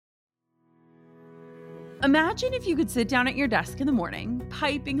Imagine if you could sit down at your desk in the morning,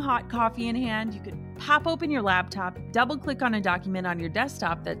 piping hot coffee in hand. You could pop open your laptop, double click on a document on your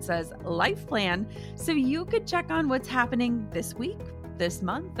desktop that says Life Plan, so you could check on what's happening this week, this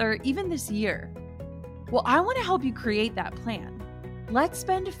month, or even this year. Well, I want to help you create that plan. Let's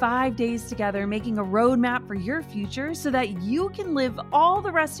spend 5 days together making a roadmap for your future so that you can live all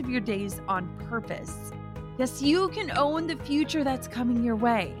the rest of your days on purpose. Yes, you can own the future that's coming your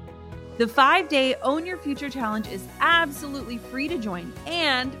way. The 5-day Own Your Future Challenge is absolutely free to join,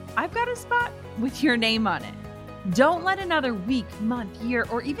 and I've got a spot with your name on it. Don't let another week, month, year,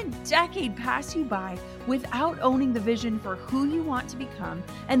 or even decade pass you by without owning the vision for who you want to become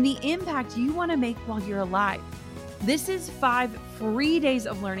and the impact you want to make while you're alive. This is 5 free days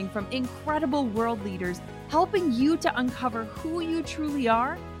of learning from incredible world leaders, helping you to uncover who you truly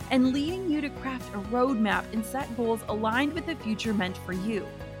are and leading you to craft a roadmap and set goals aligned with the future meant for you.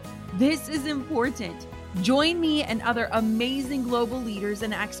 This is important. Join me and other amazing global leaders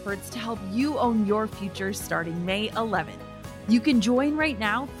and experts to help you own your future starting May 11th. You can join right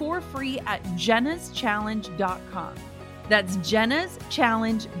now for free at jennaschallenge.com. That's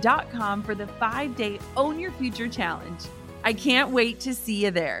jennaschallenge.com for the 5-day Own Your Future Challenge. I can't wait to see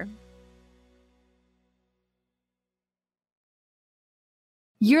you there.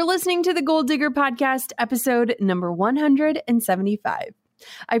 You're listening to the Goal Digger Podcast, episode number 175.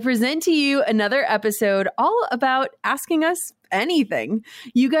 I present to you another episode all about asking us anything.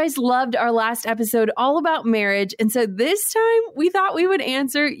 You guys loved our last episode all about marriage, and so this time we thought we would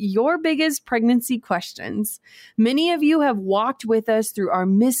answer your biggest pregnancy questions. Many of you have walked with us through our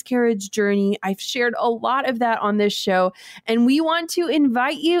miscarriage journey. I've shared a lot of that on this show, and we want to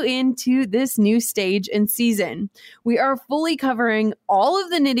invite you into this new stage and season. We are fully covering all of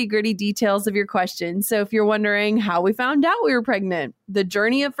the nitty-gritty details of your questions. So if you're wondering how we found out we were pregnant, the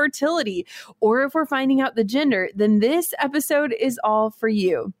journey of fertility, or if we're finding out the gender, then this episode is all for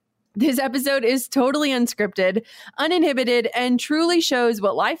you. This episode is totally unscripted, uninhibited, and truly shows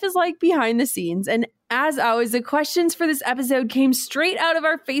what life is like behind the scenes. And as always, the questions for this episode came straight out of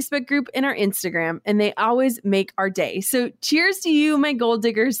our Facebook group and our Instagram, and they always make our day. So cheers to you, my goal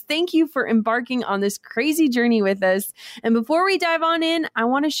diggers. Thank you for embarking on this crazy journey with us. And before we dive on in, I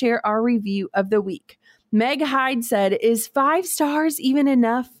want to share our review of the week. Meg Hyde said, "Is 5 stars even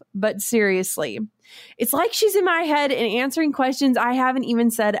enough? But seriously, it's like she's in my head and answering questions I haven't even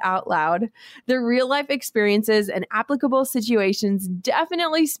said out loud. The real life experiences and applicable situations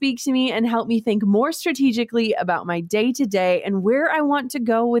definitely speak to me and help me think more strategically about my day to day and where I want to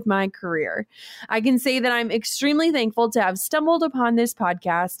go with my career. I can say that I'm extremely thankful to have stumbled upon this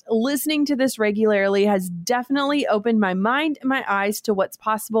podcast. Listening to this regularly has definitely opened my mind and my eyes to what's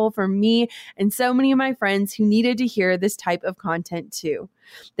possible for me and so many of my friends who needed to hear this type of content too."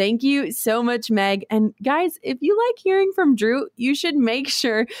 Thank you so much, Meg. And guys, if you like hearing from Drew, you should make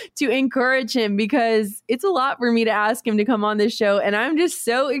sure to encourage him because it's a lot for me to ask him to come on this show. And I'm just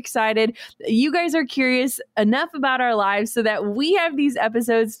so excited that you guys are curious enough about our lives so that we have these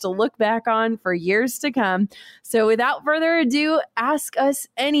episodes to look back on for years to come. So without further ado, ask us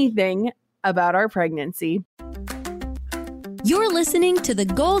anything about our pregnancy. You're listening to the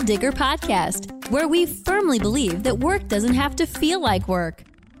Goal Digger Podcast, where we firmly believe that work doesn't have to feel like work.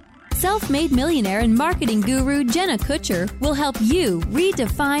 Self-made millionaire and marketing guru Jenna Kutcher will help you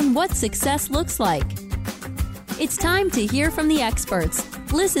redefine what success looks like. It's time to hear from the experts,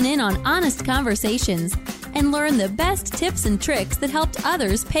 listen in on honest conversations, and learn the best tips and tricks that helped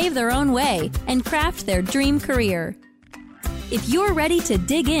others pave their own way and craft their dream career. If you're ready to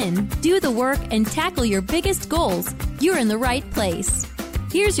dig in, do the work, and tackle your biggest goals, you're in the right place.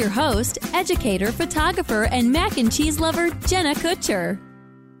 Here's your host, educator, photographer, and mac and cheese lover, Jenna Kutcher.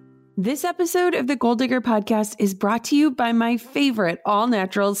 This episode of the Goal Digger Podcast is brought to you by my favorite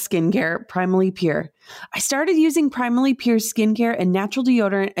all-natural skincare, Primally Pure. I started using Primally Pure skincare and natural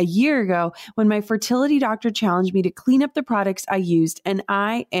deodorant a year ago when my fertility doctor challenged me to clean up the products I used, and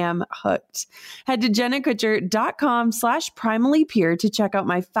I am hooked. Head to jennakutcher.com/primallypure to check out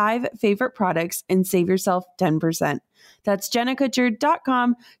my 5 favorite products and save yourself 10%. That's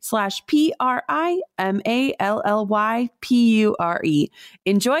jennakutcher.com/PRIMALLYPURE.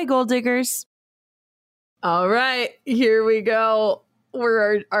 Enjoy, goal diggers. All right, here we go.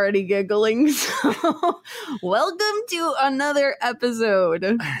 We're already giggling. So welcome to another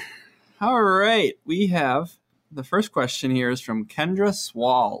episode. All right, we have the first question here is from Kendra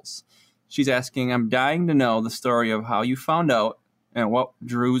Swalls. She's asking, "I'm dying to know the story of how you found out and what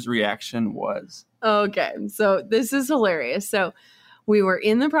Drew's reaction was." Okay, so this is hilarious. So we were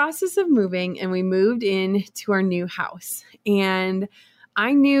in the process of moving and we moved in to our new house. And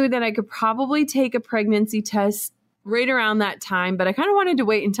I knew that I could probably take a pregnancy test right around that time, but I kind of wanted to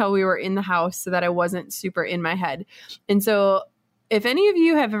wait until we were in the house so that I wasn't super in my head. And so if any of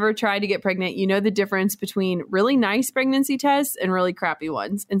you have ever tried to get pregnant, you know the difference between really nice pregnancy tests and really crappy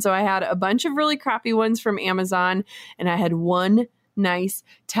ones. And so I had a bunch of really crappy ones from Amazon, and I had one nice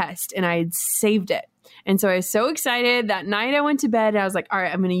test, and I had saved it. And so I was so excited. That night I went to bed and I was like, all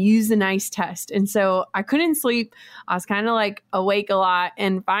right, I'm going to use the nice test. And so I couldn't sleep. I was kind of like awake a lot.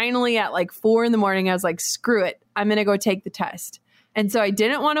 And finally at like 4 a.m, I was like, screw it. I'm going to go take the test. And so I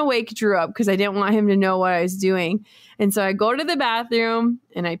didn't want to wake Drew up because I didn't want him to know what I was doing. And so I go to the bathroom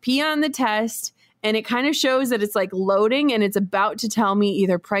and I pee on the test, and it kind of shows that it's like loading and it's about to tell me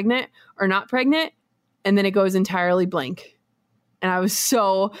either pregnant or not pregnant. And then it goes entirely blank. And I was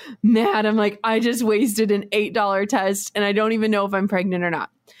so mad. I'm like, I just wasted an $8 test and I don't even know if I'm pregnant or not.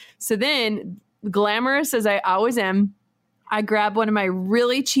 So then, glamorous as I always am, I grab one of my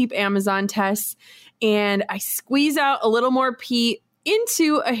really cheap Amazon tests and I squeeze out a little more pee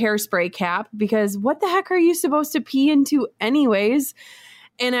into a hairspray cap, because what the heck are you supposed to pee into anyways?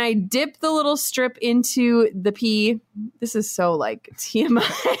 And I dip the little strip into the pee. This is so like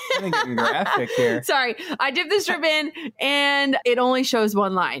TMI. I'm getting graphic here. Sorry. I dip the strip in and it only shows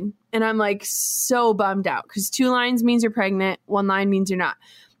one line. And I'm like so bummed out because 2 lines means you're pregnant. 1 line means you're not.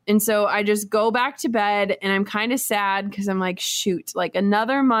 And so I just go back to bed and I'm kind of sad because I'm like, shoot, like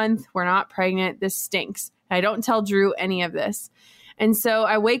another month, we're not pregnant. This stinks. I don't tell Drew any of this. And so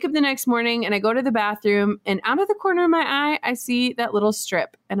I wake up the next morning and I go to the bathroom, and out of the corner of my eye, I see that little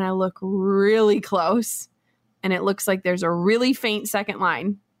strip, and I look really close and it looks like there's a really faint second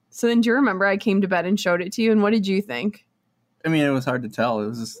line. So then do you remember I came to bed and showed it to you? And what did you think? I mean, it was hard to tell. It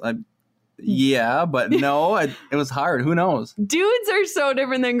was just, yeah, but no, it was hard. Who knows? Dudes are so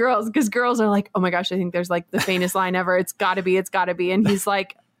different than girls, because girls are like, oh my gosh, I think there's like the faintest line ever. It's gotta be. And he's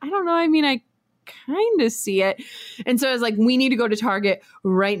like, I don't know. I mean, I kind of see it. And so I was like, we need to go to Target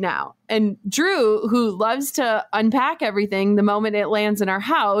right now. And Drew, who loves to unpack everything the moment it lands in our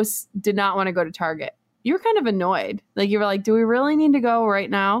house, did not want to go to Target. You were kind of annoyed. Like, you were like, do we really need to go right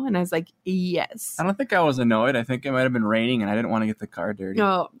now? And I was like, yes. I don't think I was annoyed. I think it might have been raining and I didn't want to get the car dirty.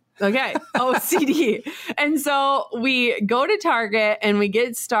 Oh, okay. OCD. And so we go to Target and we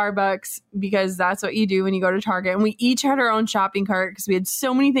get Starbucks, because that's what you do when you go to Target. And we each had our own shopping cart because we had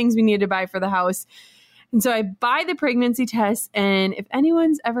so many things we needed to buy for the house. And so I buy the pregnancy test. And if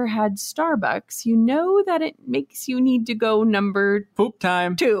anyone's ever had Starbucks, you know that it makes you need to go number poop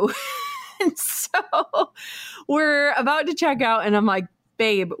time 2. And so we're about to check out and I'm like,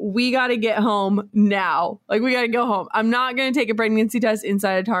 babe, we got to get home now. Like, we got to go home. I'm not going to take a pregnancy test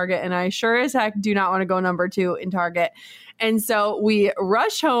inside of Target. And I sure as heck do not want to go number 2 in Target. And so we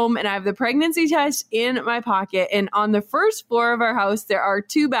rush home and I have the pregnancy test in my pocket. And on the first floor of our house, there are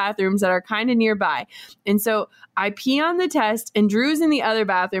 2 bathrooms that are kind of nearby. And so I pee on the test and Drew's in the other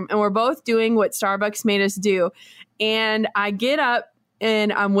bathroom and we're both doing what Starbucks made us do. And I get up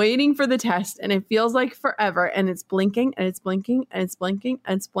and I'm waiting for the test and it feels like forever. And it's blinking and it's blinking and it's blinking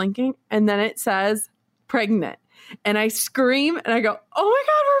and it's blinking. And then it says pregnant. And I scream and I go, oh my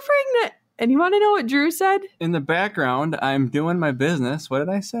God, we're pregnant. And you want to know what Drew said? In the background, I'm doing my business. What did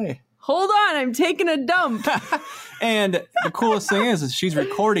I say? Hold on, I'm taking a dump. And the coolest thing is she's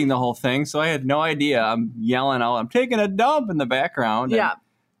recording the whole thing. So I had no idea. I'm yelling out, I'm taking a dump in the background. Yeah.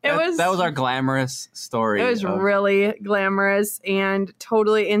 That was our glamorous story. It was really glamorous and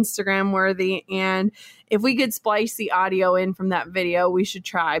totally Instagram worthy. And if we could splice the audio in from that video, we should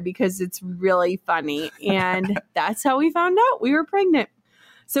try, because it's really funny. And that's how we found out we were pregnant.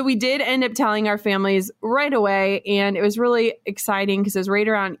 So we did end up telling our families right away. And it was really exciting because it was right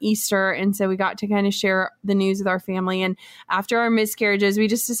around Easter. And so we got to kind of share the news with our family. And after our miscarriages, we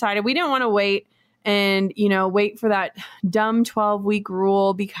just decided we didn't want to wait and, wait for that dumb 12-week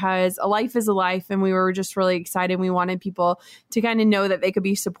rule, because a life is a life. And we were just really excited. We wanted people to kind of know that they could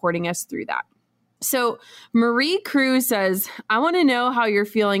be supporting us through that. So Marie Cruz says, I want to know how you're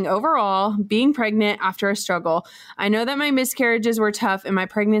feeling overall being pregnant after a struggle. I know that my miscarriages were tough and my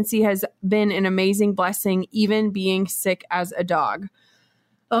pregnancy has been an amazing blessing, even being sick as a dog.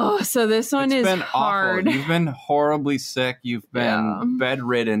 Oh, so this one is hard. Awful. You've been horribly sick. You've been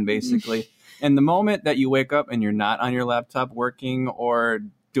bedridden, basically. And the moment that you wake up and you're not on your laptop working or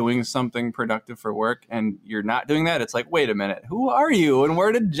doing something productive for work and you're not doing that, it's like, wait a minute, who are you and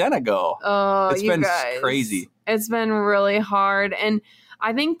where did Jenna go? Oh, it's been crazy. It's been really hard. And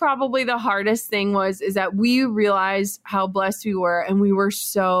I think probably the hardest thing is that we realized how blessed we were and we were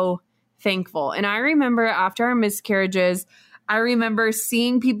so thankful. And I remember after our miscarriages, I remember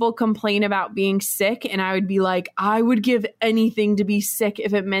seeing people complain about being sick, and I would be like, I would give anything to be sick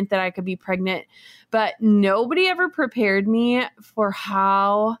if it meant that I could be pregnant. But nobody ever prepared me for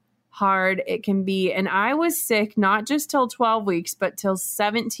how hard it can be. And I was sick not just till 12 weeks, but till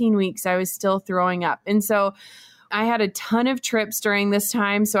 17 weeks, I was still throwing up. And so I had a ton of trips during this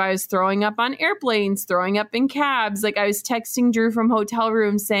time. So I was throwing up on airplanes, throwing up in cabs. Like I was texting Drew from hotel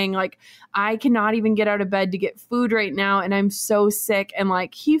rooms saying like, I cannot even get out of bed to get food right now. And I'm so sick. And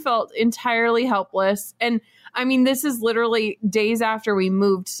like, he felt entirely helpless. And I mean, this is literally days after we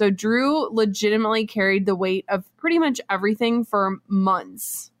moved. So Drew legitimately carried the weight of pretty much everything for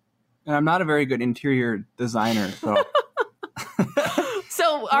months. And I'm not a very good interior designer, so.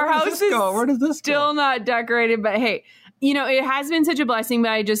 So our house is still not decorated, but hey, you know, it has been such a blessing,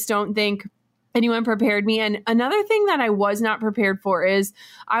 but I just don't think anyone prepared me. And another thing that I was not prepared for is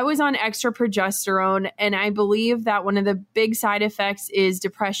I was on extra progesterone. And I believe that one of the big side effects is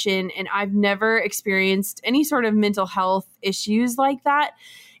depression. And I've never experienced any sort of mental health issues like that.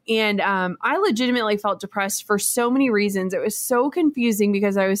 And I legitimately felt depressed for so many reasons. It was so confusing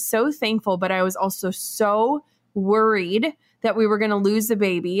because I was so thankful, but I was also so worried that we were going to lose the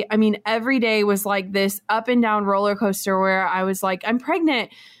baby. I mean, every day was like this up and down roller coaster where I was like, I'm pregnant.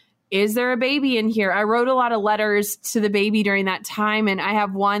 Is there a baby in here? I wrote a lot of letters to the baby during that time. And I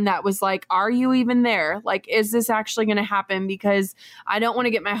have one that was like, are you even there? Like, is this actually going to happen? Because I don't want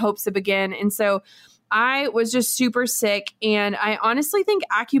to get my hopes up again. And so I was just super sick. And I honestly think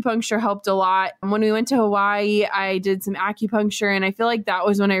acupuncture helped a lot. When we went to Hawaii, I did some acupuncture. And I feel like that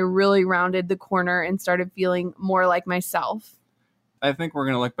was when I really rounded the corner and started feeling more like myself. I think we're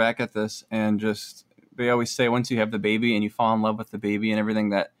going to look back at this and just, they always say once you have the baby and you fall in love with the baby and everything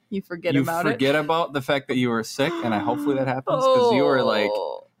that you forget about the fact that you were sick. And hopefully that happens because you were like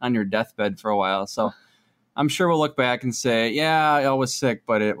on your deathbed for a while. So I'm sure we'll look back and say, yeah, I was sick,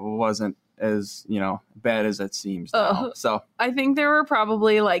 but it wasn't as, you know, bad as it seems now. So I think there were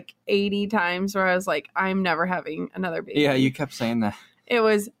probably like 80 times where I was like, I'm never having another baby. Yeah, you kept saying that. It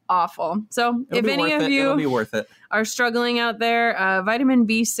was awful. So if any of you it'll be worth it. Are struggling out there, vitamin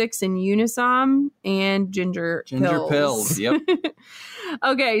B6 and Unisom and ginger pills. Yep.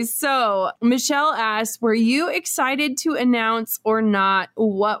 Okay, so Michelle asked, were you excited to announce or not?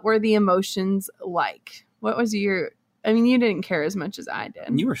 What were the emotions like? What was you didn't care as much as I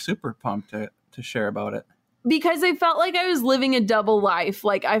did. You were super pumped to share about it. Because I felt like I was living a double life.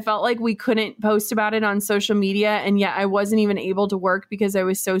 Like I felt like we couldn't post about it on social media. And yet I wasn't even able to work because I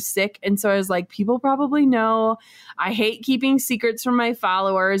was so sick. And so I was like, people probably know. I hate keeping secrets from my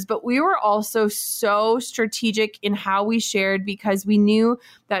followers. But we were also so strategic in how we shared because we knew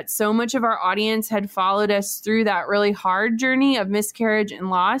that so much of our audience had followed us through that really hard journey of miscarriage and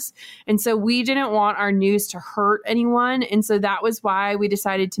loss. And so we didn't want our news to hurt anyone. And so that was why we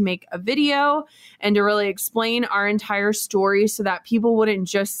decided to make a video and to really explain our entire story so that people wouldn't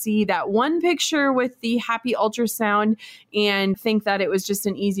just see that one picture with the happy ultrasound and think that it was just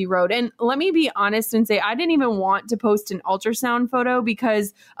an easy road. And let me be honest and say, I didn't even want to post an ultrasound photo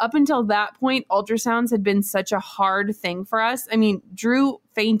because up until that point, ultrasounds had been such a hard thing for us. I mean, Drew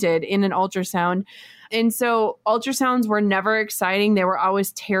fainted in an ultrasound. And so ultrasounds were never exciting. They were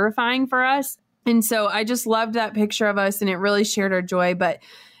always terrifying for us. And so I just loved that picture of us and it really shared our joy. But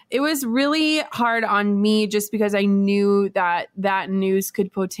it was really hard on me just because I knew that that news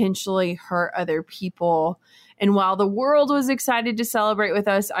could potentially hurt other people. And while the world was excited to celebrate with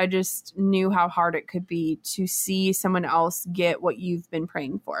us, I just knew how hard it could be to see someone else get what you've been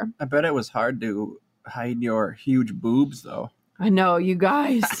praying for. I bet it was hard to hide your huge boobs, though. I know, you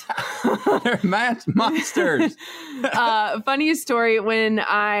guys. They're monsters. Funny story, when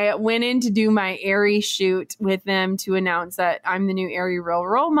I went in to do my Aerie shoot with them to announce that I'm the new Aerie Real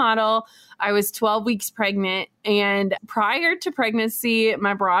role model, I was 12 weeks pregnant. And prior to pregnancy,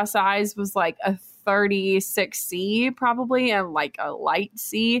 my bra size was like a 36C, probably, and like a light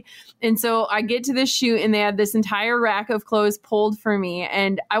C. And so I get to this shoot and they had this entire rack of clothes pulled for me.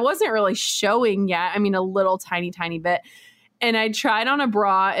 And I wasn't really showing yet. I mean, a little tiny bit. And I tried on a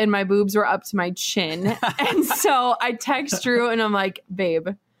bra and my boobs were up to my chin. And so I text Drew and I'm like, babe,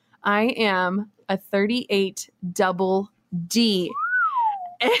 I am a 38 double D.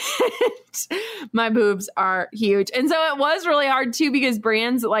 And my boobs are huge. And so it was really hard too, because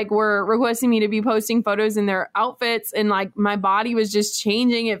brands like were requesting me to be posting photos in their outfits and like my body was just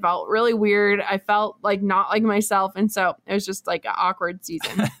changing. It felt really weird. I felt like not like myself. And so it was just like an awkward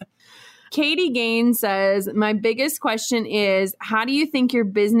season. Katie Gaines says, my biggest question is, how do you think your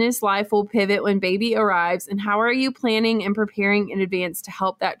business life will pivot when baby arrives? And how are you planning and preparing in advance to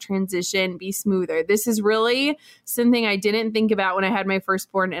help that transition be smoother? This is really something I didn't think about when I had my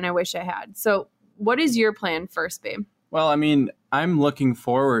firstborn, and I wish I had. So what is your plan first, babe? Well, I mean, I'm looking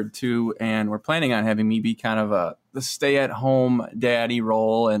forward to, and we're planning on having me be kind of the stay-at-home daddy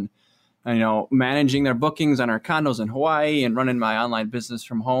role, and managing their bookings on our condos in Hawaii and running my online business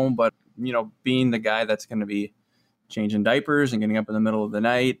from home. But, being the guy that's going to be changing diapers and getting up in the middle of the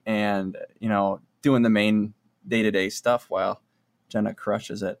night and, doing the main day-to-day stuff while Jenna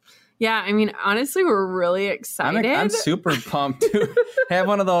crushes it. Yeah, I mean, honestly, we're really excited. I'm super pumped to have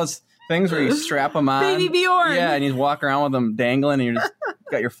one of those things where you strap them on. Baby Bjorn. Yeah, and you walk around with them dangling and you just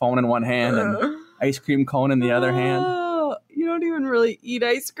got your phone in one hand and ice cream cone in the other hand. You don't even really eat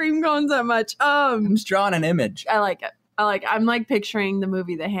ice cream cones that much. I'm just drawing an image. I like it. I'm like picturing the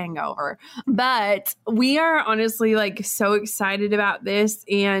movie The Hangover. But we are honestly like so excited about this.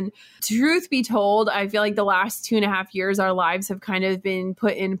 And truth be told, I feel like the last 2.5 years, our lives have kind of been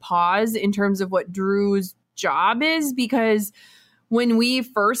put in pause in terms of what Drew's job is, because when we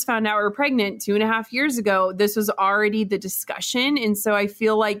first found out we were pregnant 2.5 years ago, this was already the discussion. And so I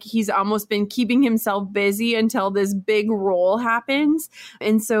feel like he's almost been keeping himself busy until this big role happens.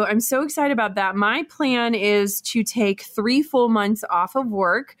 And so I'm so excited about that. My plan is to take 3 full months off of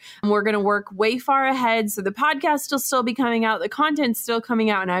work. And we're going to work way far ahead. So the podcast will still be coming out. The content's still coming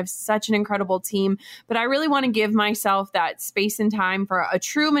out. And I have such an incredible team. But I really want to give myself that space and time for a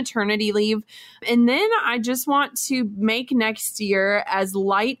true maternity leave. And then I just want to make next year as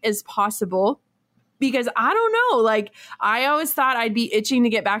light as possible, because I don't know, like I always thought I'd be itching to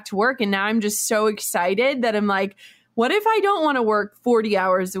get back to work, and now I'm just so excited that I'm like, what if I don't want to work 40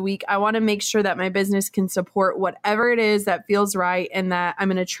 hours a week? I want to make sure that my business can support whatever it is that feels right, and that I'm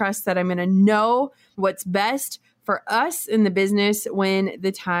going to trust that I'm going to know what's best for us in the business when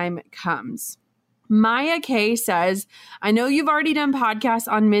the time comes. Maya K says, I know you've already done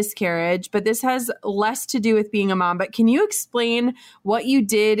podcasts on miscarriage, but this has less to do with being a mom. But can you explain what you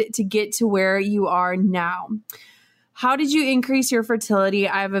did to get to where you are now? How did you increase your fertility?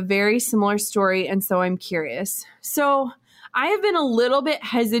 I have a very similar story, and so I'm curious. So I have been a little bit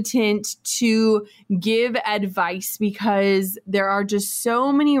hesitant to give advice because there are just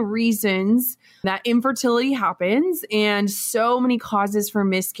so many reasons that infertility happens and so many causes for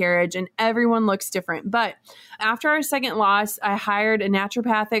miscarriage, and everyone looks different. But after our second loss, I hired a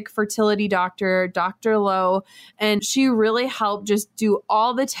naturopathic fertility doctor, Dr. Lowe, and she really helped just do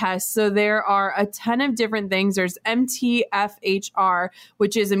all the tests. So there are a ton of different things. There's MTFHR,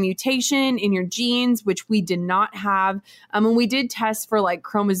 which is a mutation in your genes, which we did not have. And we did tests for like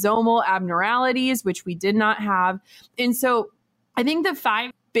chromosomal abnormalities, which we did not have. And so I think the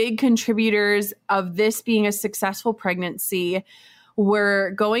 5 big contributors of this being a successful pregnancy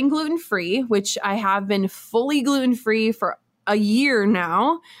were going gluten-free, which I have been fully gluten-free for a year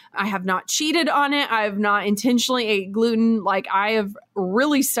now. I have not cheated on it. I have not intentionally ate gluten. Like I have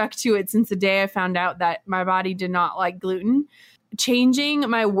really stuck to it since the day I found out that my body did not like gluten. Changing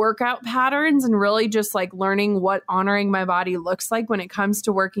my workout patterns and really just like learning what honoring my body looks like when it comes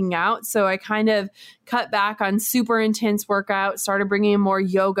to working out. So I kind of cut back on super intense workout, started bringing in more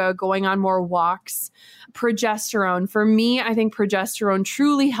yoga, going on more walks. Progesterone. For me, I think progesterone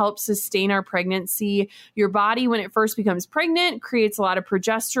truly helps sustain our pregnancy. Your body, when it first becomes pregnant, creates a lot of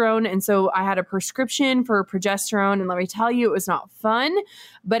progesterone. And so I had a prescription for progesterone. And let me tell you, it was not fun,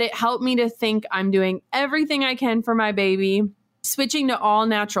 but it helped me to think I'm doing everything I can for my baby. Switching to all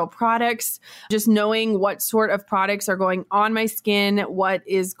natural products, just knowing what sort of products are going on my skin, what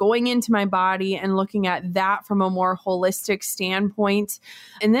is going into my body, and looking at that from a more holistic standpoint.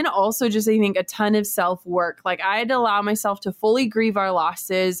 And then also just, I think, a ton of self-work. Like I had to allow myself to fully grieve our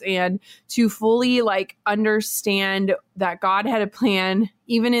losses and to fully like understand that God had a plan,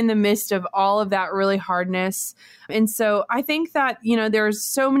 even in the midst of all of that really hardness. And so I think that, there's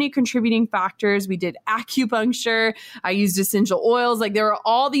so many contributing factors. We did acupuncture. I used essential oils. Like there were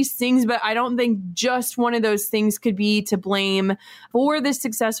all these things, but I don't think just one of those things could be to blame for the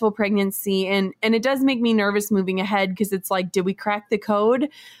successful pregnancy. And it does make me nervous moving ahead, because it's like, did we crack the code?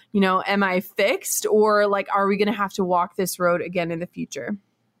 Am I fixed? Or like, are we going to have to walk this road again in the future?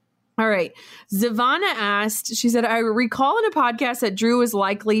 All right. Zavana asked, she said, I recall in a podcast that Drew was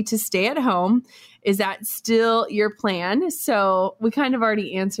likely to stay at home. Is that still your plan? So we kind of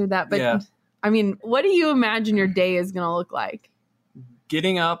already answered that. But yeah. I mean, what do you imagine your day is going to look like?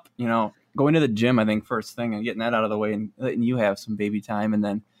 Getting up, going to the gym, I think, first thing, and getting that out of the way and letting you have some baby time. And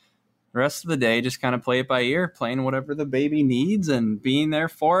then the rest of the day, just kind of play it by ear, playing whatever the baby needs and being there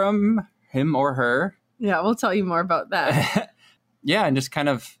for him, him or her. Yeah, we'll tell you more about that. Yeah, and just kind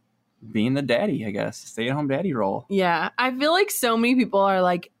of being the daddy, I guess. Stay-at-home daddy role. Yeah, I feel like so many people are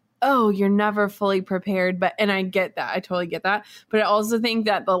like, oh, you're never fully prepared. And I get that. I totally get that. But I also think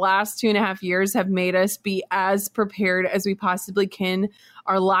that the last 2.5 years have made us be as prepared as we possibly can.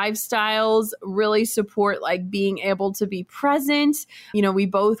 Our lifestyles really support like being able to be present. You know, we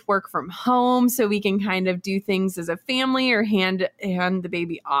both work from home, so we can kind of do things as a family or hand the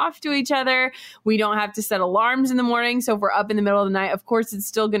baby off to each other. We don't have to set alarms in the morning. So if we're up in the middle of the night, of course, it's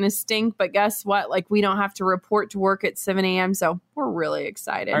still going to stink. But guess what? Like, we don't have to report to work at 7 a.m. So we're really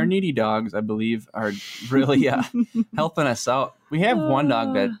excited. Our needy dogs, I believe, are really helping us out. We have one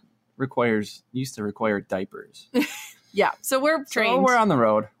dog that used to require diapers. Yeah, so we're trained. So we're on the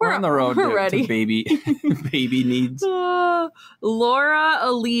road. We're on the road ready. To baby needs. Laura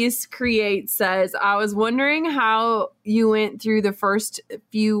Elise Create says, I was wondering how you went through the first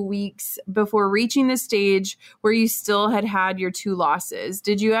few weeks before reaching the stage where you still had your 2 losses.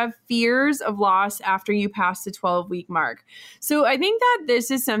 Did you have fears of loss after you passed the 12-week mark? So I think that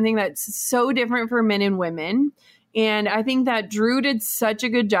this is something that's so different for men and women. And I think that Drew did such a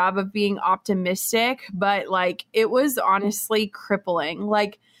good job of being optimistic, but like, it was honestly crippling.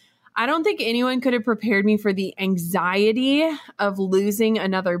 Like, I don't think anyone could have prepared me for the anxiety of losing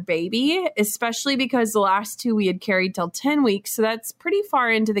another baby, especially because the last 2 we had carried till 10 weeks. So that's pretty far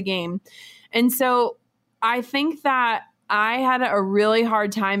into the game. And so I think that I had a really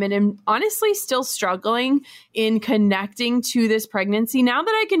hard time and am honestly still struggling in connecting to this pregnancy. Now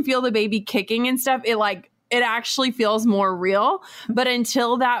that I can feel the baby kicking and stuff, it actually feels more real. But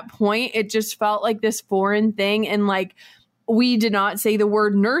until that point, it just felt like this foreign thing. And like, we did not say the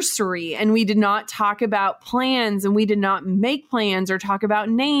word nursery, and we did not talk about plans, and we did not make plans or talk about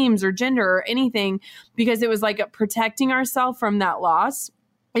names or gender or anything, because it was like protecting ourselves from that loss.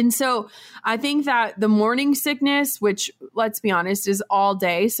 And so I think that the morning sickness, which let's be honest is all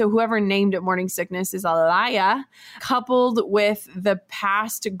day. So whoever named it morning sickness is a liar, coupled with the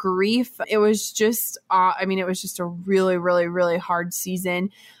past grief. It was just, it was just a really, really, really hard season.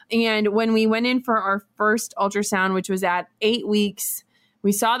 And when we went in for our first ultrasound, which was at 8 weeks,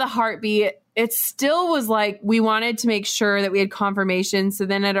 we saw the heartbeat. It still was like we wanted to make sure that we had confirmation. So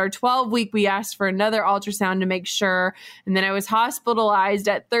then at our 12-week, we asked for another ultrasound to make sure. And then I was hospitalized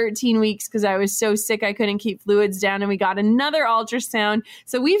at 13 weeks because I was so sick I couldn't keep fluids down. And we got another ultrasound.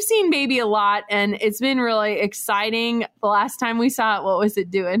 So we've seen baby a lot, and it's been really exciting. The last time we saw it, what was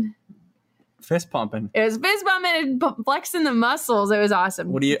it doing? Fist pumping. It was fist pumping and flexing the muscles. It was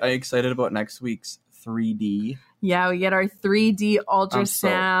awesome. Are you excited about next week's 3D? Yeah, we get our 3D ultrasound. I'm so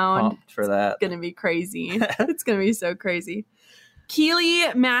pumped for that. It's going to be crazy. It's going to be so crazy.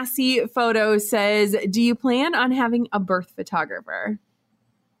 Keely Massey Photo says, do you plan on having a birth photographer?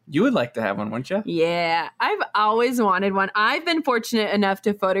 You would like to have one, wouldn't you? Yeah, I've always wanted one. I've been fortunate enough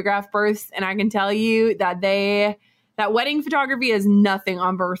to photograph births, and I can tell you that that wedding photography is nothing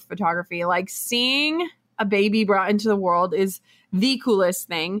on birth photography. Like, seeing a baby brought into the world is the coolest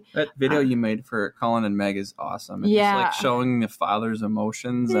thing. That video you made for Colin and Meg is awesome. It's just like showing the father's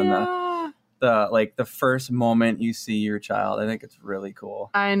emotions and the first moment you see your child. I think it's really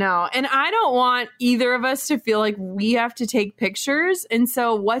cool. I know. And I don't want either of us to feel like we have to take pictures. And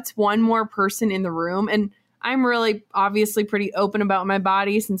so what's one more person in the room? And I'm really obviously pretty open about my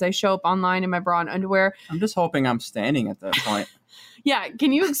body since I show up online in my bra and underwear. I'm just hoping I'm standing at that point. Yeah.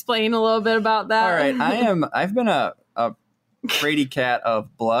 Can you explain a little bit about that? All right. I've been a Brady cat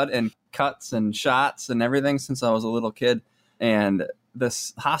of blood and cuts and shots and everything since I was a little kid. And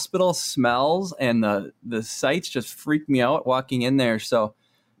the hospital smells and the sights just freak me out walking in there. So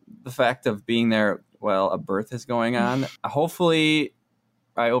the fact of being there while a birth is going on, hopefully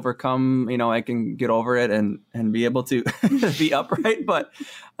I overcome, I can get over it and be able to be upright. But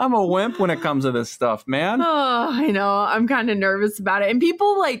I'm a wimp when it comes to this stuff, man. Oh, I know. I'm kind of nervous about it. And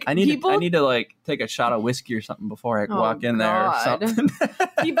people I need to take a shot of whiskey or something before I walk in there or something.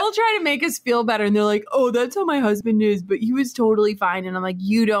 People try to make us feel better, and they're like, oh, that's how my husband is, but he was totally fine. And I'm like,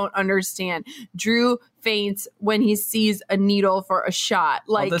 you don't understand. Drew faints when he sees a needle for a shot.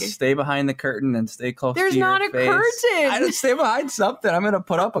 Like, I'll just stay behind the curtain and stay close to your face. There's not a curtain. I just stay behind something. I'm going to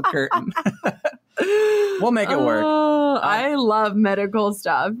put up a curtain. We'll make it work. I love medical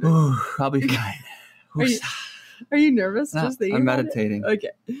stuff. I'll be fine. Are you nervous? No, just thinking I'm meditating. Okay.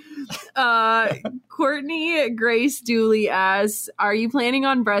 Courtney Grace Dooley asks, are you planning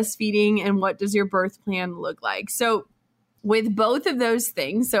on breastfeeding, and what does your birth plan look like? So with both of those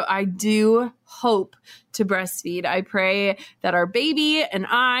things, so I do hope to breastfeed. I pray that our baby and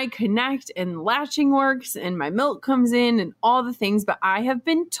I connect and latching works and my milk comes in and all the things. But I have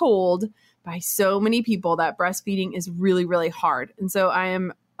been told by so many people that breastfeeding is really, really hard. And so I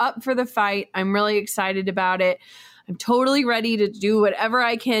am up for the fight. I'm really excited about it. I'm totally ready to do whatever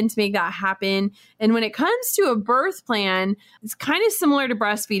I can to make that happen. And when it comes to a birth plan, it's kind of similar to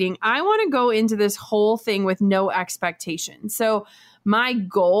breastfeeding. I want to go into this whole thing with no expectation. So my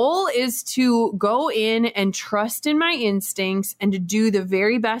goal is to go in and trust in my instincts and to do the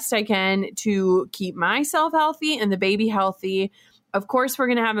very best I can to keep myself healthy and the baby healthy. Of course, we're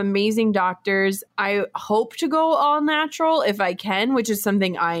going to have amazing doctors. I hope to go all natural if I can, which is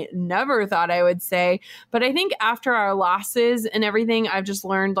something I never thought I would say. But I think after our losses and everything, I've just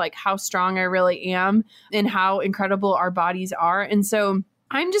learned like how strong I really am and how incredible our bodies are. And so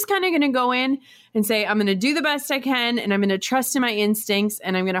I'm just kind of going to go in and say, I'm going to do the best I can, and I'm going to trust in my instincts,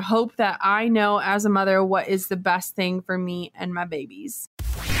 and I'm going to hope that I know as a mother what is the best thing for me and my babies.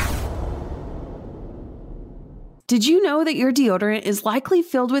 Did you know that your deodorant is likely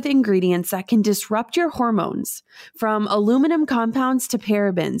filled with ingredients that can disrupt your hormones? From aluminum compounds to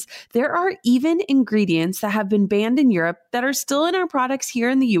parabens, there are even ingredients that have been banned in Europe that are still in our products here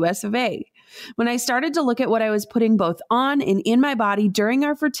in the US of A. When I started to look at what I was putting both on and in my body during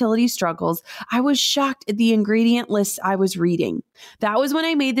our fertility struggles, I was shocked at the ingredient lists I was reading. That was when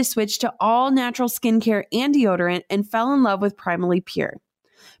I made the switch to all natural skincare and deodorant and fell in love with Primally Pure.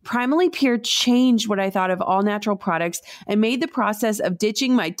 Primally Pure changed what I thought of all natural products and made the process of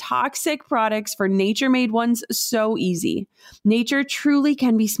ditching my toxic products for nature-made ones so easy. Nature truly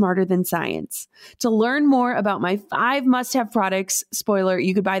can be smarter than science. To learn more about my 5 must-have products, spoiler,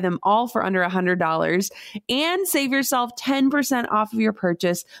 you could buy them all for under $100, and save yourself 10% off of your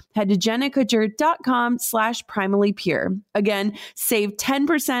purchase, head to jennakutcher.com/primallypure. Again, save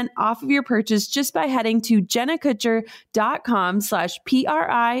 10% off of your purchase just by heading to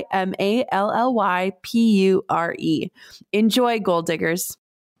jennakutcher.com/PRIMALLYPURE. Enjoy, Gold Diggers.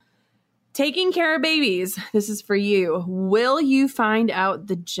 Taking care of babies. This is for you. Will you find out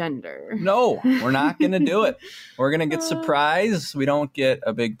the gender? No, we're not going to do it. We're going to get surprised. We don't get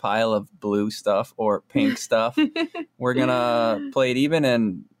a big pile of blue stuff or pink stuff. We're going to play it even.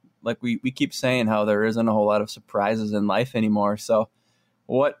 And like we keep saying how there isn't a whole lot of surprises in life anymore. So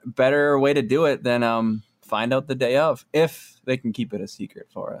what better way to do it than find out the day of, if they can keep it a secret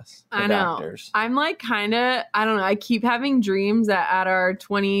for us. I know. Doctors. I'm like kind of, I don't know. I keep having dreams that at our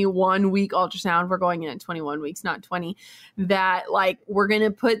 21-week ultrasound, we're going in at 21 weeks, not 20, that like we're going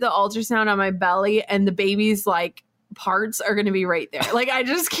to put the ultrasound on my belly and the baby's like parts are going to be right there. Like I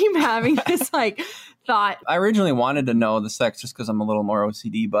just keep having this like thought. I originally wanted to know the sex just because I'm a little more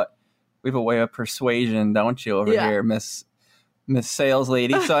OCD, but we have a way of persuasion, don't you, over here, Miss Sales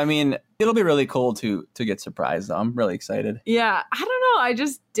Lady. So, I mean, it'll be really cool to get surprised, though. I'm really excited. Yeah. I don't know.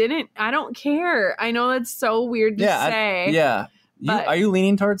 I don't care. I know that's so weird to say. Are you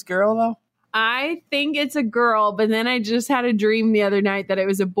leaning towards girl, though? I think it's a girl, but then I just had a dream the other night that it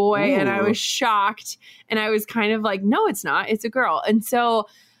was a boy. Ooh. And I was shocked. And I was kind of like, no, it's not. It's a girl. And so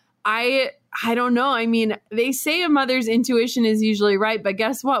I don't know. I mean, they say a mother's intuition is usually right, but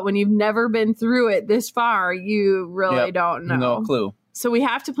guess what? When you've never been through it this far, you really don't know. No clue. So we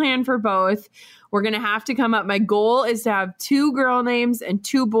have to plan for both. We're going to have to come up. My goal is to have 2 girl names and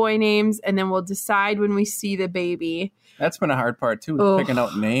 2 boy names, and then we'll decide when we see the baby. That's been a hard part, too, picking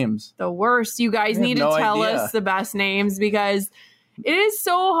out names. The worst. You guys need to tell us the best names because it is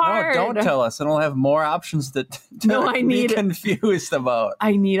so hard. No, don't tell us. And we'll have more options to be confused about.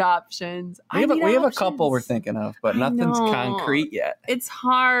 I need options. We have a couple we're thinking of, but nothing's concrete yet. It's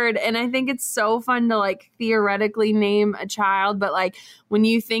hard. And I think it's so fun to like theoretically name a child. But like when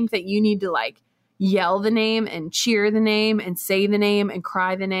you think that you need to like yell the name and cheer the name and say the name and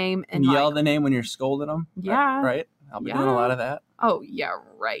cry the name. And yell the name when you're scolding them. Yeah. Right? I'll be doing a lot of that. Oh, yeah,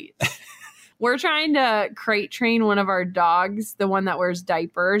 right. We're trying to crate train one of our dogs, the one that wears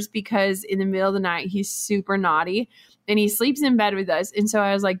diapers, because in the middle of the night, he's super naughty and he sleeps in bed with us. And so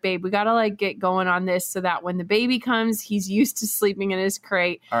I was like, babe, we got to like get going on this so that when the baby comes, he's used to sleeping in his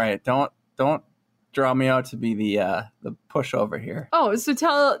crate. All right. Don't draw me out to be the pushover here. Oh, so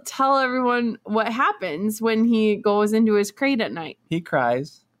tell everyone what happens when he goes into his crate at night. He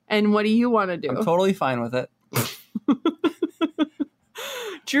cries. And what do you want to do? I'm totally fine with it.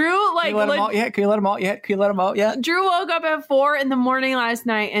 Drew, like, can you let him out yet? Can you let him out yet? Drew woke up at 4 a.m. last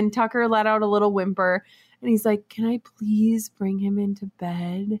night and Tucker let out a little whimper. And he's like, can I please bring him into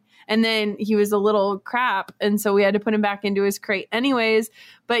bed? And then he was a little crap. And so we had to put him back into his crate anyways.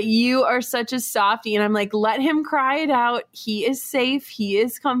 But you are such a softie. And I'm like, let him cry it out. He is safe. He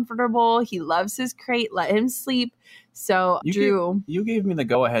is comfortable. He loves his crate. Let him sleep. So, Drew. You gave me the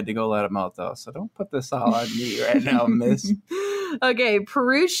go-ahead to go let him out, though. So don't put this all on me right now, miss. Okay,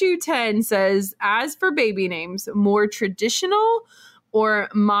 Perushu 10 says, as for baby names, more traditional or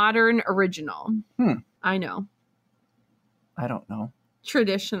modern original? I know. I don't know.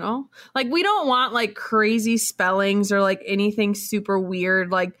 Traditional. Like, we don't want like crazy spellings or like anything super weird.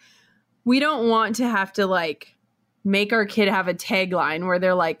 Like, we don't want to have to like make our kid have a tagline where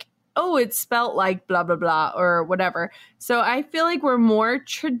they're like, oh, it's spelt like blah, blah, blah, or whatever. So I feel like we're more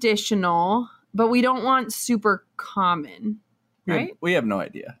traditional, but we don't want super common. Right? We have no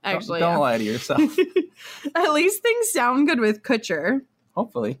idea. Actually, don't lie to yourself. At least things sound good with Kutcher.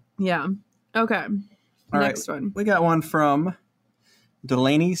 Hopefully. Yeah. Okay. All Next right. one. We got one from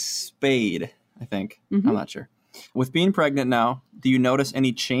Delaney Spade, I think. Mm-hmm. I'm not sure. With being pregnant now, do you notice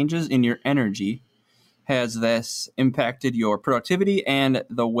any changes in your energy? Has this impacted your productivity and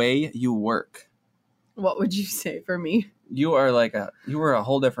the way you work? What would you say for me? You were a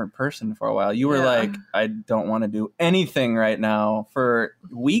whole different person for a while. You were like, I don't want to do anything right now for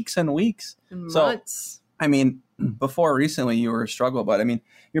weeks and weeks. And months. So, I mean, before recently you were a struggle, but I mean,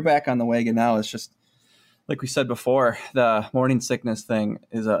 you're back on the wagon now. It's just, like we said before, the morning sickness thing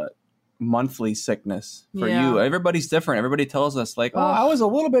is a monthly sickness for you. Everybody's different. Everybody tells us like, I was a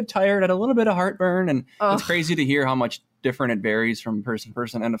little bit tired, had a little bit of heartburn. And it's crazy to hear how much different it varies from person to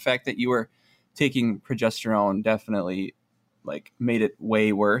person. And the fact that you were taking progesterone definitely like made it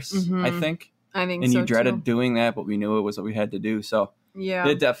way worse, I think. And you dreaded doing that, but we knew it was what we had to do. So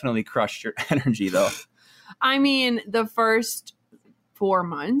it definitely crushed your energy though. I mean, the first 4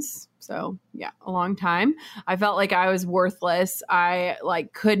 months, so yeah, a long time, I felt like I was worthless. I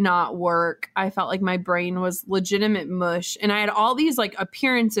like could not work. I felt like my brain was legitimate mush. And I had all these like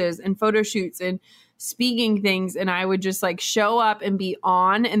appearances and photo shoots and speaking things, and I would just like show up and be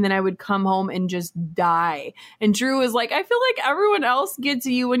on, and then I would come home and just die. And Drew was like, I feel like everyone else gets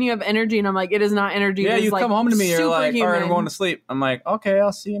you when you have energy. And I'm like, it is not energy. Yeah, you like come home to me, you're like, all right, I'm superhuman. going to sleep. I'm like, okay,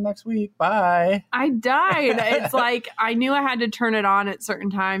 I'll see you next week. Bye. I died. It's like I knew I had to turn it on at certain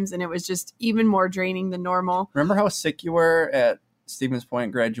times, and it was just even more draining than normal. Remember how sick you were at Stevens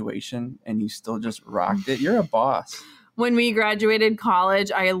Point graduation and you still just rocked it? You're a boss. When we graduated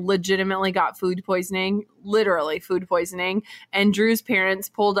college, I legitimately got food poisoning, literally food poisoning. And Drew's parents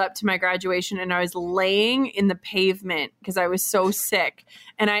pulled up to my graduation, and I was laying in the pavement because I was so sick.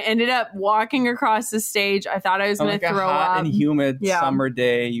 And I ended up walking across the stage. I thought I was going to throw up. Hot and humid summer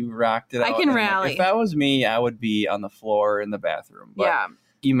day, you rocked it out. I can rally. Like, if that was me, I would be on the floor in the bathroom. But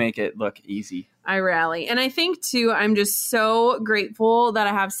you make it look easy. I rally. And I think, too, I'm just so grateful that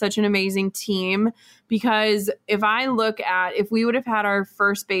I have such an amazing team, because if I look at, if we would have had our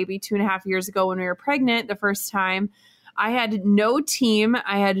first baby 2.5 years ago when we were pregnant the first time, I had no team.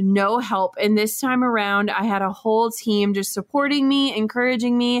 I had no help. And this time around, I had a whole team just supporting me,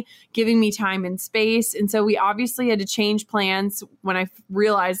 encouraging me, giving me time and space. And so we obviously had to change plans when I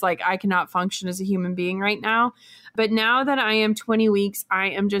realized like I cannot function as a human being right now. But now that I am 20 weeks, I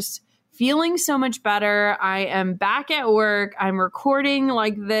am just feeling so much better. I am back at work. I'm recording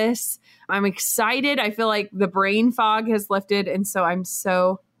like this. I'm excited. I feel like the brain fog has lifted. And so I'm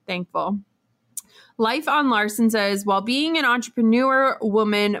so thankful. Life on Larson says, while being an entrepreneur,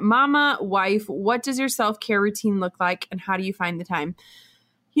 woman, mama, wife, what does your self-care routine look like, and how do you find the time?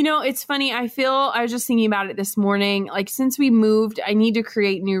 You know, it's funny. I was just thinking about it this morning. Like, since we moved, I need to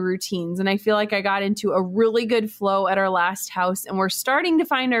create new routines. And I feel like I got into a really good flow at our last house, and we're starting to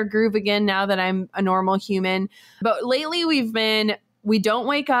find our groove again now that I'm a normal human. But lately we don't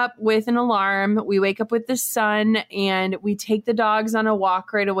wake up with an alarm. We wake up with the sun, and we take the dogs on a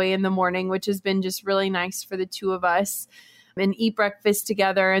walk right away in the morning, which has been just really nice for the two of us, and eat breakfast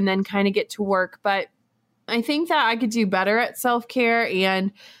together and then kind of get to work. But I think that I could do better at self-care,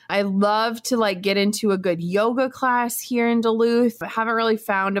 and I love to like get into a good yoga class here in Duluth. I haven't really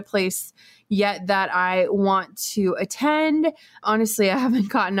found a place yet that I want to attend. Honestly, I haven't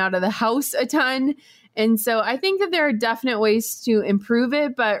gotten out of the house a ton. And so I think that there are definite ways to improve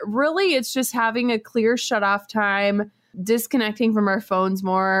it, but really it's just having a clear shut-off time, disconnecting from our phones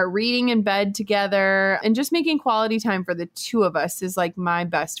more, reading in bed together, and just making quality time for the two of us is like my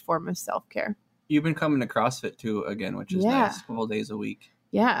best form of self-care. You've been coming to CrossFit too again, which is nice. 12 days a week.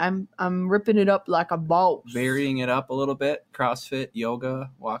 Yeah, I'm ripping it up like a boss. Varying it up a little bit. CrossFit,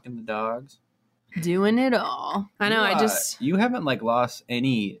 yoga, walking the dogs. Doing it all. I know, You haven't like lost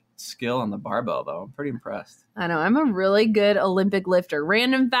any skill on the barbell, though. I'm pretty impressed. I know. I'm a really good Olympic lifter.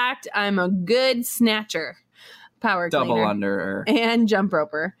 Random fact, I'm a good snatcher, power Double cleaner, under. and jump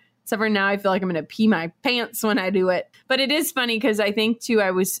roper. Except for now, I feel like I'm going to pee my pants when I do it. But it is funny because I think, too,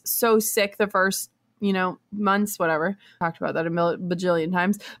 I was so sick the first, months, whatever. Talked about that a bajillion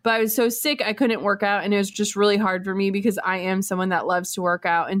times. But I was so sick, I couldn't work out. And it was just really hard for me because I am someone that loves to work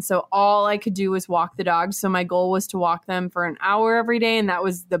out. And so all I could do was walk the dogs. So my goal was to walk them for an hour every day. And that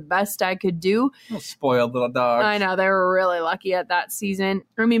was the best I could do. Little spoiled little dogs. I know. They were really lucky at that season.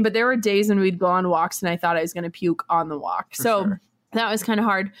 But there were days when we'd go on walks and I thought I was going to puke on the walk. For so sure. That was kind of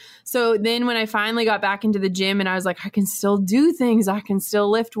hard. So then when I finally got back into the gym and I was like, I can still do things. I can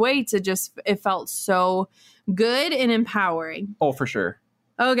still lift weights. It felt so good and empowering. Oh, for sure.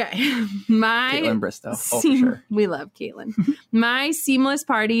 Okay. Caitlin Bristow. Oh, for sure. We love Caitlin. My seamless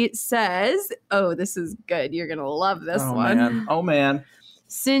party says, oh, this is good. You're going to love this one. Man. Oh, man.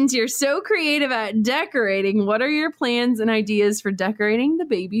 Since you're so creative at decorating, what are your plans and ideas for decorating the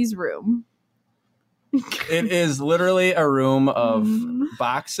baby's room? It is literally a room of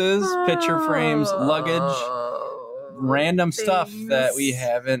boxes, picture frames, luggage, random stuff that we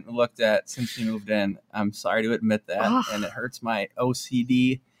haven't looked at since we moved in. I'm sorry to admit that, and it hurts my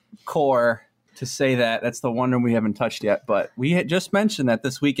OCD core to say that. That's the one room we haven't touched yet, but we had just mentioned that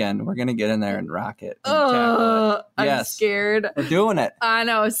this weekend we're going to get in there and rock it. And tackle it. I'm Yes, scared. we're doing it. I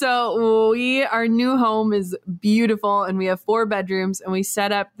know. So our new home is beautiful and we have 4 bedrooms and we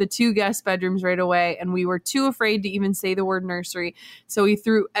set up the 2 guest bedrooms right away. And we were too afraid to even say the word nursery. So we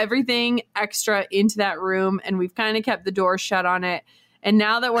threw everything extra into that room and we've kind of kept the door shut on it. And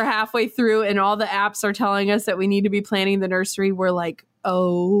now that we're halfway through and all the apps are telling us that we need to be planning the nursery, we're like,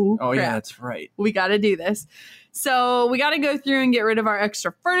 oh crap. Yeah, that's right. We got to do this. So we got to go through and get rid of our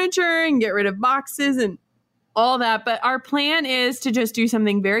extra furniture and get rid of boxes and all that. But our plan is to just do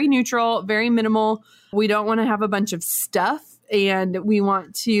something very neutral, very minimal. We don't want to have a bunch of stuff and we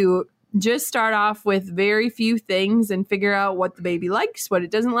want to just start off with very few things and figure out what the baby likes, what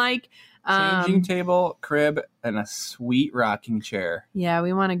it doesn't like. Changing table, crib, and a sweet rocking chair. Yeah,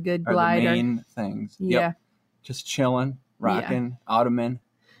 we want a good are glider. the main things. Yeah. Yep. Just chilling, rocking, ottoman.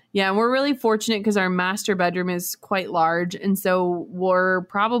 Yeah, and we're really fortunate because our master bedroom is quite large. And so we're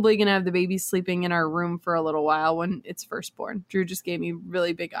probably going to have the baby sleeping in our room for a little while when it's first born. Drew just gave me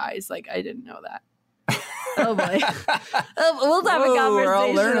really big eyes. Like, I didn't know that. Oh, boy. We'll have a conversation we're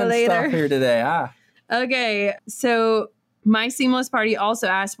all learning later. stuff here today. Okay, so my seamless party also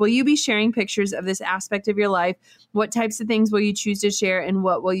asked, will you be sharing pictures of this aspect of your life? What types of things will you choose to share and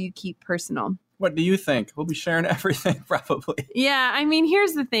what will you keep personal? What do you think? We'll be sharing everything probably. Yeah,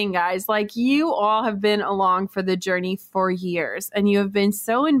 here's the thing, guys. Like, you all have been along for the journey for years and you have been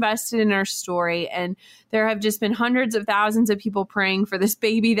so invested in our story. And there have just been hundreds of thousands of people praying for this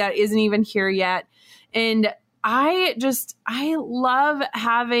baby that isn't even here yet. And I love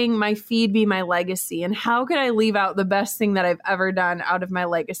having my feed be my legacy. And how could I leave out the best thing that I've ever done out of my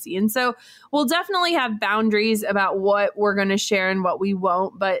legacy? And so we'll definitely have boundaries about what we're going to share and what we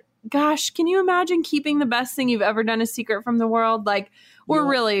won't. But gosh, can you imagine keeping the best thing you've ever done a secret from the world? Like, we're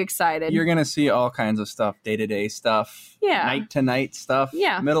really excited. You're going to see all kinds of stuff, day-to-day stuff, night-to-night stuff,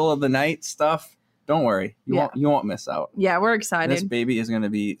 middle of the night stuff. Don't worry. You won't miss out. Yeah, we're excited. This baby is going to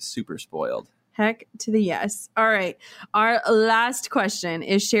be super spoiled. Heck to the yes. All right. Our last question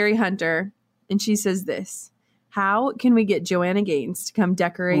is Sherry Hunter, and she says this. How can we get Joanna Gaines to come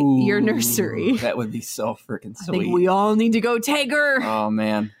decorate your nursery? That would be so freaking sweet. I think we all need to go tag her. Oh,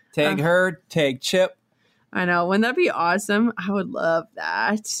 man. Tag her, tag Chip. I know. Wouldn't that be awesome? I would love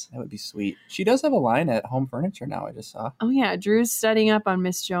that. That would be sweet. She does have a line at Home Furniture now, I just saw. Oh, yeah. Drew's studying up on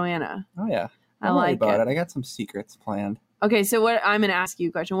Miss Joanna. Oh, yeah. I like about it. I got some secrets planned. Okay, so I'm going to ask you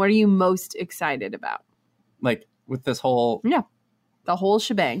a question. What are you most excited about? Like, with this whole... Yeah, the whole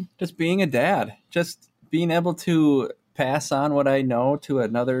shebang. Just being a dad. Just being able to pass on what I know to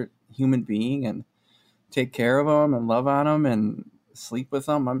another human being and take care of them and love on them and sleep with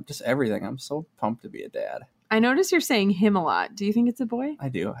them. I'm just everything. I'm so pumped to be a dad. I notice you're saying him a lot. Do you think it's a boy? I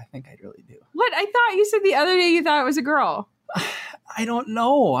do. I think I really do. What? I thought you said the other day you thought it was a girl. I don't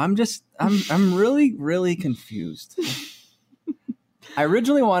know. I'm really, really confused. I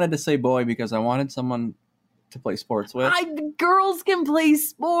originally wanted to say boy because I wanted someone to play sports with. Girls can play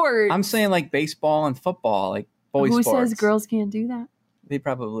sports. I'm saying like baseball and football, like boy sports. Who says girls can't do that? They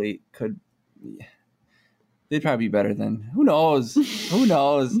probably could. They'd probably be better than. Who knows? Who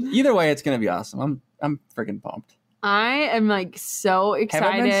knows? Either way, it's gonna be awesome. I'm freaking pumped. I am like so excited.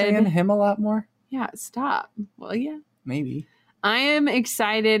 Have I been saying him a lot more? Yeah. Stop. Well, yeah. Maybe. I am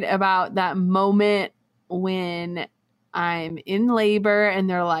excited about that moment when I'm in labor, and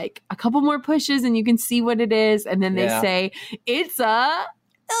they're like, a couple more pushes and you can see what it is. And then they say, it's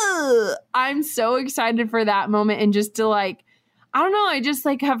I'm so excited for that moment. And just to like, I don't know, I just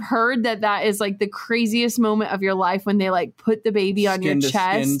like have heard that is like the craziest moment of your life when they like put the baby on your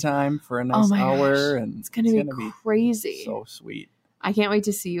chest. Skin time for a nice hour. Gosh. And it's going to be crazy. So sweet. I can't wait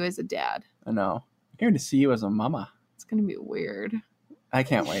to see you as a dad. I know. I can't wait to see you as a mama. It's going to be weird. I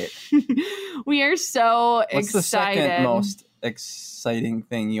can't wait. We are so excited. What's the second most exciting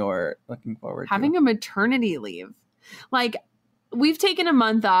thing you're looking forward to? Having a maternity leave. Like, we've taken a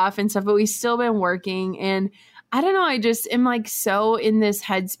month off and stuff, but we've still been working. And I don't know, I just am like so in this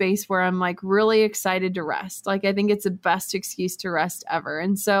headspace where I'm like really excited to rest. Like, I think it's the best excuse to rest ever.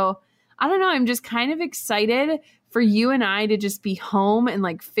 And so, I don't know, I'm just kind of excited for you and I to just be home and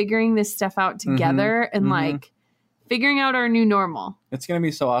like figuring this stuff out together and like figuring out our new normal. It's going to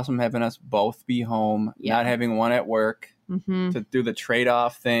be so awesome having us both be home, not having one at work to do the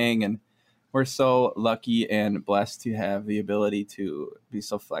trade-off thing. And we're so lucky and blessed to have the ability to be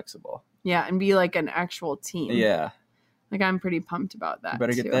so flexible. Yeah, and be like an actual team. Yeah. Like, I'm pretty pumped about that. You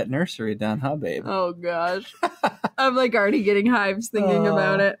better get that nursery done, huh, babe? Oh, gosh. I'm like already getting hives thinking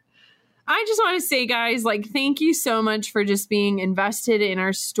about it. I just want to say, guys, like, thank you so much for just being invested in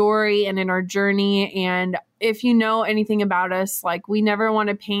our story and in our journey. And if you know anything about us, like, we never want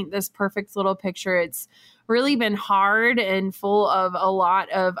to paint this perfect little picture. It's really been hard and full of a lot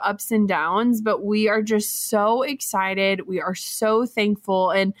of ups and downs, but we are just so excited. We are so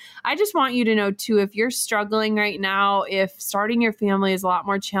thankful. And I just want you to know too, if you're struggling right now, if starting your family is a lot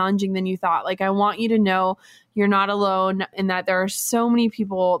more challenging than you thought, like, I want you to know you're not alone and that there are so many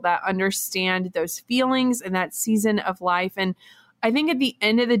people that understand those feelings and that season of life. And I think at the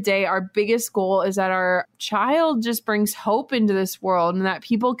end of the day, our biggest goal is that our child just brings hope into this world and that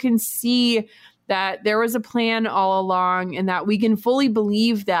people can see that there was a plan all along and that we can fully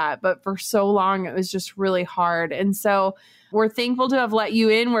believe that. But for so long, it was just really hard. And so we're thankful to have let you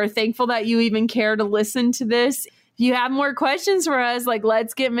in. We're thankful that you even care to listen to this. If you have more questions for us, like,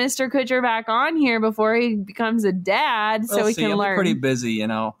 let's get Mr. Kutcher back on here before he becomes a dad so we can learn. I'm pretty busy, you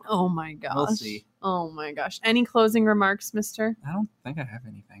know. Oh, my gosh. We'll see. Oh, my gosh. Any closing remarks, mister? I don't think I have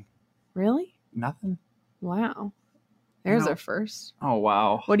anything. Really? Nothing. Wow. There's our first. Oh,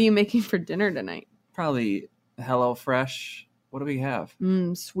 wow. What are you making for dinner tonight? Probably HelloFresh. What do we have?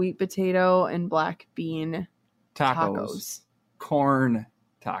 Sweet potato and black bean tacos. Corn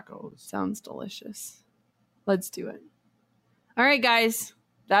tacos. Sounds delicious. Let's do it. All right, guys.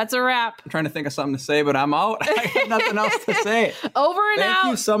 That's a wrap. I'm trying to think of something to say, but I'm out. I got nothing else to say. Over and out.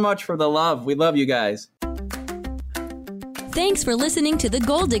 Thank you so much for the love. We love you guys. Thanks for listening to the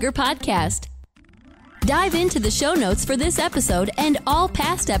Goal Digger Podcast. Dive into the show notes for this episode and all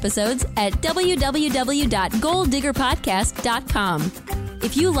past episodes at www.goaldiggerpodcast.com.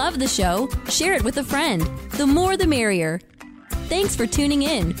 If you love the show, share it with a friend. The more the merrier. Thanks for tuning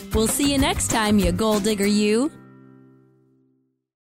in. We'll see you next time, you goal digger you.